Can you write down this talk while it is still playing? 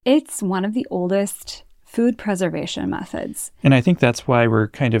It's one of the oldest food preservation methods. And I think that's why we're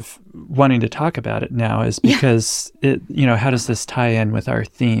kind of wanting to talk about it now, is because how does this tie in with our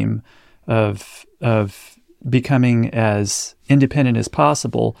theme of becoming as independent as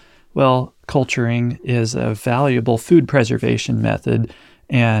possible? Well, culturing is a valuable food preservation method,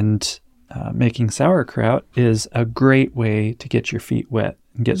 and making sauerkraut is a great way to get your feet wet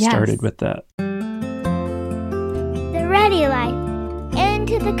and get started with that. The Ready Life,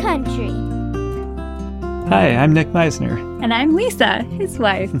 into the country. Hi, I'm Nick Meisner. And I'm Lisa, his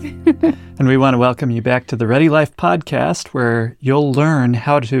wife. And we want to welcome you back to the Ready Life podcast, where you'll learn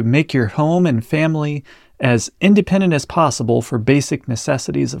how to make your home and family as independent as possible for basic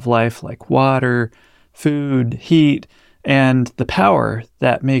necessities of life like water, food, heat, and the power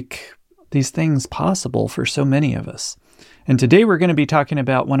that make these things possible for so many of us. And today we're going to be talking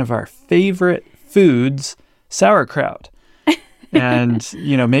about one of our favorite foods, sauerkraut. And,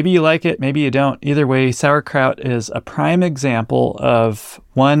 maybe you like it, maybe you don't. Either way, sauerkraut is a prime example of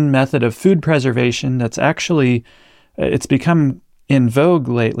one method of food preservation that's actually, it's become in vogue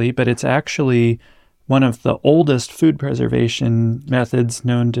lately, but it's actually one of the oldest food preservation methods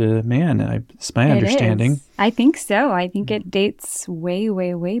known to man. It's my understanding. I think so. I think it dates way,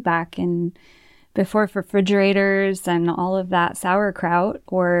 way, way back in before refrigerators and all of that. Sauerkraut,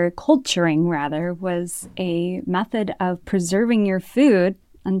 or culturing rather, was a method of preserving your food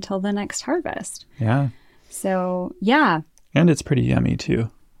until the next harvest. Yeah. So, yeah. And it's pretty yummy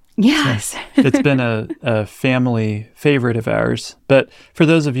too. Yes. So it's been a family favorite of ours. But for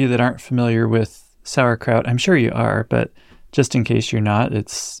those of you that aren't familiar with sauerkraut, I'm sure you are, but just in case you're not,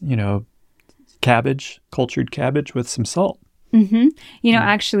 it's, cabbage, cultured cabbage with some salt. Mm-hmm.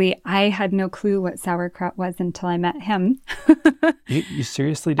 Actually, I had no clue what sauerkraut was until I met him. You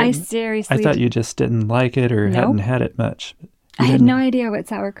seriously didn't? I seriously I thought you just didn't like it or hadn't had it much. I had no idea what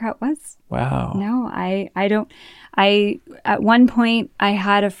sauerkraut was. Wow. No, I don't. At one point, I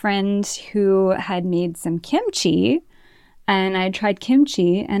had a friend who had made some kimchi, and I tried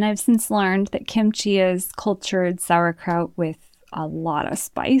kimchi, and I've since learned that kimchi is cultured sauerkraut with a lot of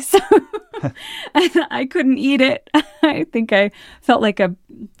spice. And I couldn't eat it. I think I felt like a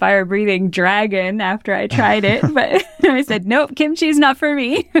fire-breathing dragon after I tried it, but I said, nope, kimchi's not for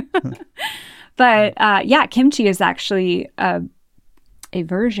me. But kimchi is actually a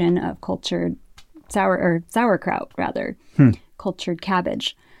version of cultured sauerkraut, rather, cultured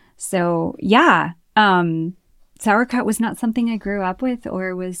cabbage. So sauerkraut was not something I grew up with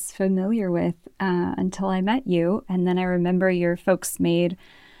or was familiar with until I met you. And then I remember your folks made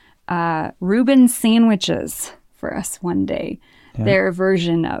Reuben sandwiches for us one day. Yeah. Their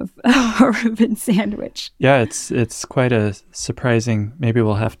version of a Reuben sandwich. Yeah, it's quite a surprising. Maybe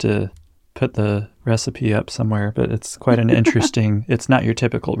we'll have to put the recipe up somewhere, but it's quite an interesting. It's not your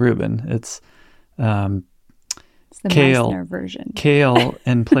typical Reuben. It's the kale Meisner version. Kale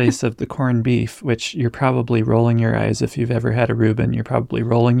in place of the corned beef, which you're probably rolling your eyes. If you've ever had a Reuben, you're probably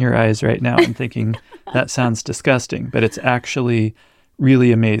rolling your eyes right now and thinking that sounds disgusting, but it's actually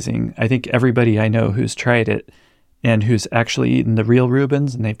really amazing. I think everybody I know who's tried it and who's actually eaten the real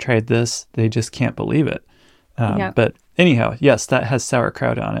Reubens and they've tried this, they just can't believe it. But anyhow, yes, that has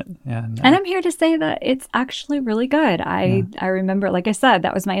sauerkraut on it. And I'm here to say that it's actually really good. I remember, like I said,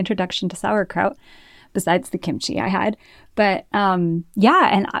 that was my introduction to sauerkraut, besides the kimchi I had. But and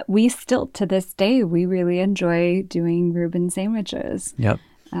we still, to this day, we really enjoy doing Reuben sandwiches. Yep.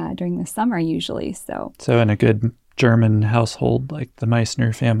 During the summer usually. So in a good German household like the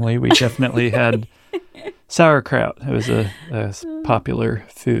Meisner family, we definitely had sauerkraut. It was a popular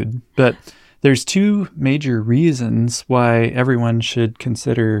food. But there's two major reasons why everyone should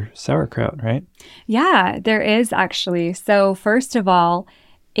consider sauerkraut, right? Yeah, there is actually. So first of all,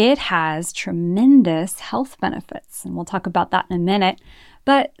 it has tremendous health benefits, and we'll talk about that in a minute.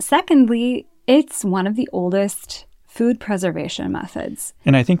 But secondly, it's one of the oldest food preservation methods.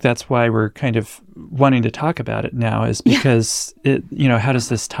 And I think that's why we're kind of wanting to talk about it now, is because how does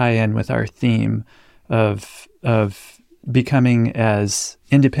this tie in with our theme of becoming as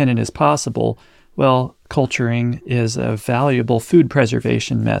independent as possible? Well, culturing is a valuable food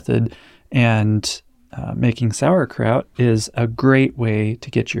preservation method, and making sauerkraut is a great way to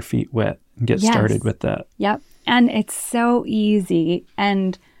get your feet wet and get started with that. Yep. And it's so easy,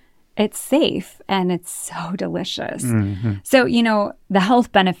 and it's safe, and it's so delicious. Mm-hmm. So, the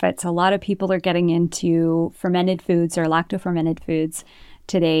health benefits, a lot of people are getting into fermented foods or lacto-fermented foods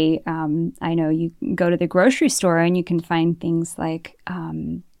today. I know you can go to the grocery store and you can find things like,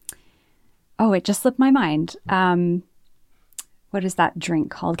 it just slipped my mind. What is that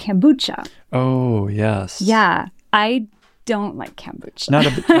drink called? Kombucha. Oh, yes. Yeah. I don't like kombucha.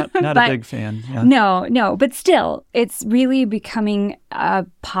 Not a big fan. Yeah. No, but still, it's really becoming a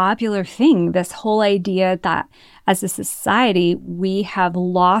popular thing. This whole idea that as a society, we have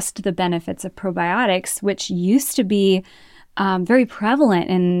lost the benefits of probiotics, which used to be very prevalent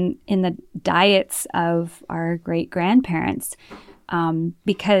in the diets of our great-grandparents.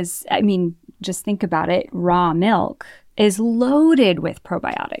 Because, I mean, just think about it, raw milk is loaded with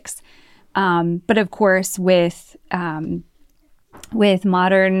probiotics. But of course, with modern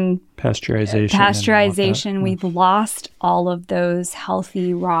pasteurization, we've lost all of those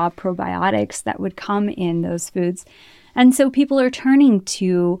healthy raw probiotics that would come in those foods. And so people are turning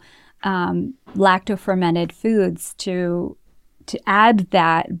to lacto-fermented foods to add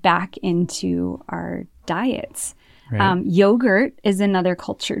that back into our diets. Right. Yogurt is another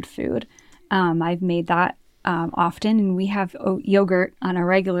cultured food. I've made that often, and we have yogurt on a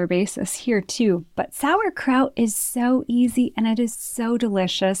regular basis here too. But sauerkraut is so easy, and it is so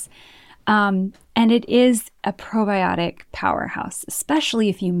delicious. And it is a probiotic powerhouse, especially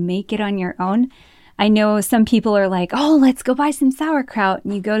if you make it on your own. I know some people are like, oh, let's go buy some sauerkraut.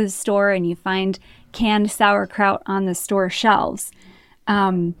 And you go to the store and you find canned sauerkraut on the store shelves.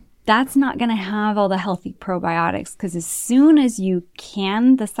 That's not going to have all the healthy probiotics, because as soon as you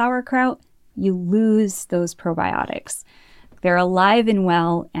can the sauerkraut, you lose those probiotics. They're alive and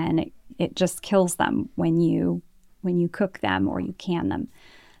well, and it just kills them when you cook them or you can them.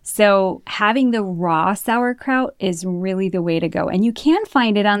 So having the raw sauerkraut is really the way to go. And you can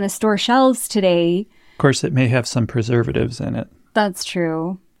find it on the store shelves today. Of course, it may have some preservatives in it. That's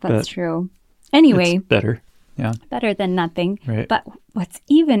true. That's true. Anyway. It's better. Yeah. Better than nothing. Right. But what's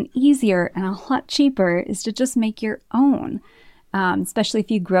even easier and a lot cheaper is to just make your own. Especially if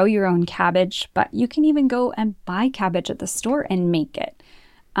you grow your own cabbage, but you can even go and buy cabbage at the store and make it.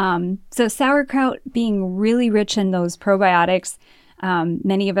 So sauerkraut being really rich in those probiotics,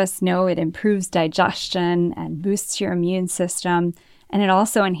 many of us know it improves digestion and boosts your immune system, and it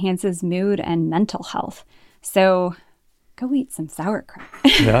also enhances mood and mental health. So go eat some sauerkraut.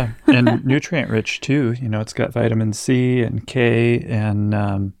 Yeah, and nutrient rich too. You know, it's got vitamin C and K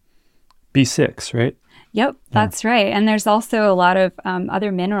and B6, right? Yep, that's right. And there's also a lot of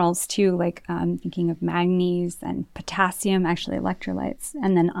other minerals too, like thinking of manganese and potassium, actually electrolytes,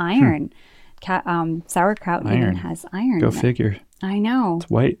 and then iron. Sauerkraut even has iron. Go figure. I know. It's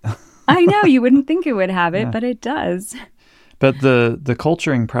white. I know. You wouldn't think it would have it, but it does. But the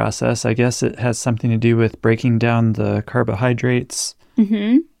culturing process, I guess it has something to do with breaking down the carbohydrates.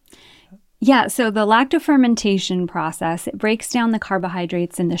 Mm-hmm. Yeah, so the lactofermentation process, it breaks down the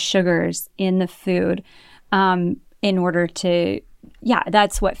carbohydrates and the sugars in the food in order to,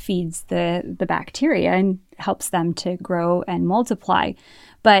 that's what feeds the bacteria and helps them to grow and multiply.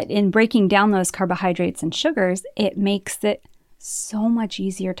 But in breaking down those carbohydrates and sugars, it makes it so much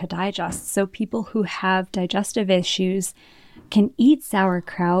easier to digest. So people who have digestive issues can eat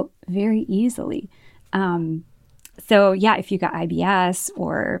sauerkraut very easily. If you got IBS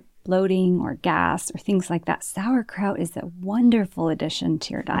or bloating or gas or things like that, sauerkraut is a wonderful addition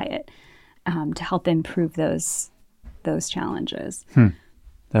to your diet to help improve those challenges.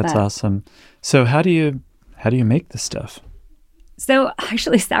 That's awesome. So how do you make this stuff? So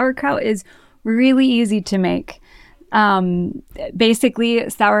actually, sauerkraut is really easy to make. Basically,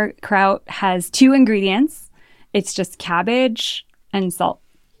 sauerkraut has 2 ingredients. It's just cabbage and salt.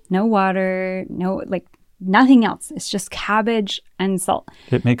 No water, nothing else. It's just cabbage and salt.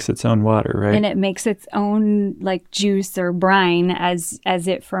 It makes its own water, right? And it makes its own juice or brine as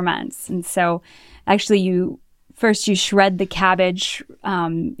it ferments. And so actually you shred the cabbage,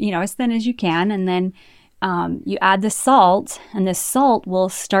 as thin as you can. And then you add the salt, and the salt will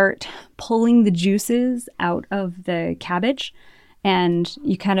start pulling the juices out of the cabbage. And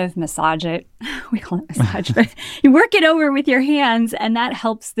you kind of massage it. We call it massage, but you work it over with your hands, and that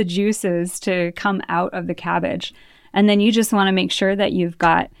helps the juices to come out of the cabbage. And then you just want to make sure that you've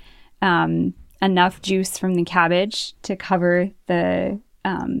got enough juice from the cabbage to cover the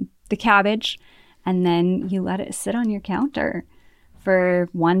cabbage, and then you let it sit on your counter for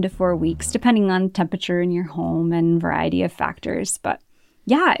 1 to 4 weeks, depending on temperature in your home and variety of factors. But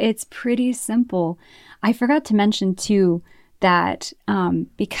yeah, it's pretty simple. I forgot to mention too that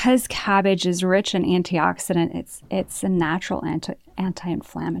because cabbage is rich in antioxidant, it's a natural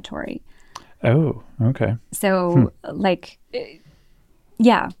anti-inflammatory. Oh, okay. So I'll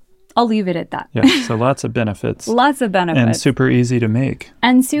leave it at that. Yeah, so lots of benefits. Lots of benefits. And super easy to make.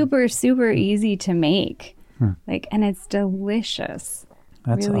 And super, super easy to make. And it's delicious.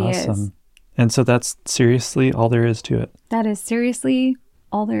 That's really awesome. Is. And so that's seriously all there is to it. That is seriously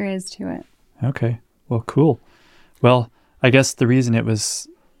all there is to it. Okay. Well, cool. Well, I guess the reason it was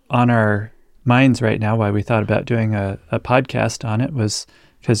on our minds right now, why we thought about doing a podcast on it, was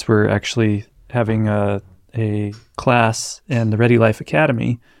because we're actually having a class in the Ready Life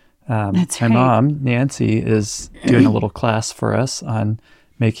Academy. That's my right. mom, Nancy, is doing a little class for us on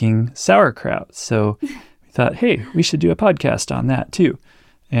making sauerkraut. So we thought, hey, we should do a podcast on that too.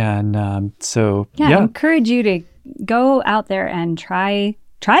 And I encourage you to go out there and try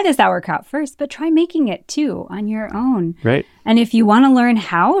the sauerkraut first, but try making it too on your own. Right. And if you want to learn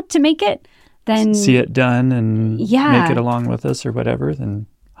how to make it, then see it done and make it along with us or whatever, then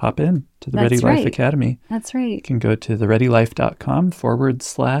hop in to the Ready Life Academy. That's right. You can go to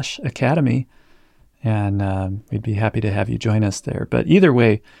thereadylife.com/academy, and we'd be happy to have you join us there. But either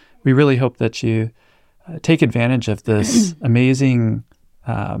way, we really hope that you take advantage of this amazing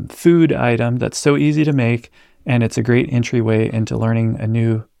food item that's so easy to make, and it's a great entryway into learning a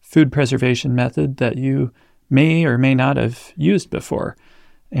new food preservation method that you may or may not have used before.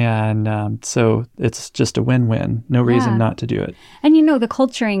 And so it's just a win-win. No reason not to do it. And the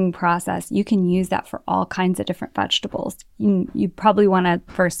culturing process, you can use that for all kinds of different vegetables. You probably want to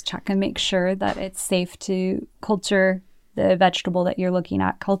first check and make sure that it's safe to culture the vegetable that you're looking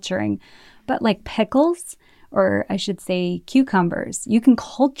at culturing. But like pickles, or I should say cucumbers, you can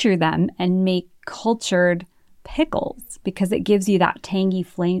culture them and make cultured pickles because it gives you that tangy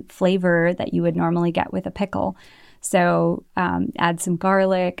flavor that you would normally get with a pickle. So add some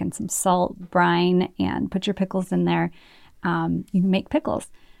garlic and some salt, brine, and put your pickles in there. You can make pickles.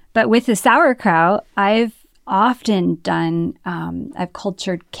 But with the sauerkraut, I've often done, I've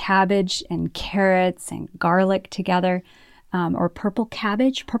cultured cabbage and carrots and garlic together, or purple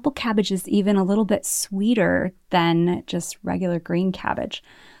cabbage. Purple cabbage is even a little bit sweeter than just regular green cabbage.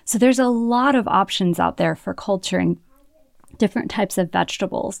 So there's a lot of options out there for culturing different types of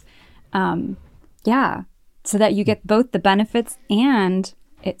vegetables. So that you get both the benefits and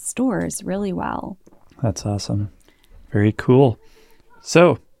it stores really well. That's awesome. Very cool.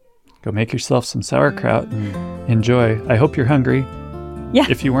 So go make yourself some sauerkraut and enjoy. I hope you're hungry. Yeah.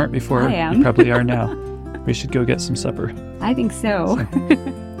 If you weren't before, I am. You probably are now. We should go get some supper. I think so.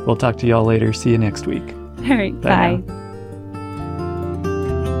 We'll talk to y'all later. See you next week. All right. Bye. Now.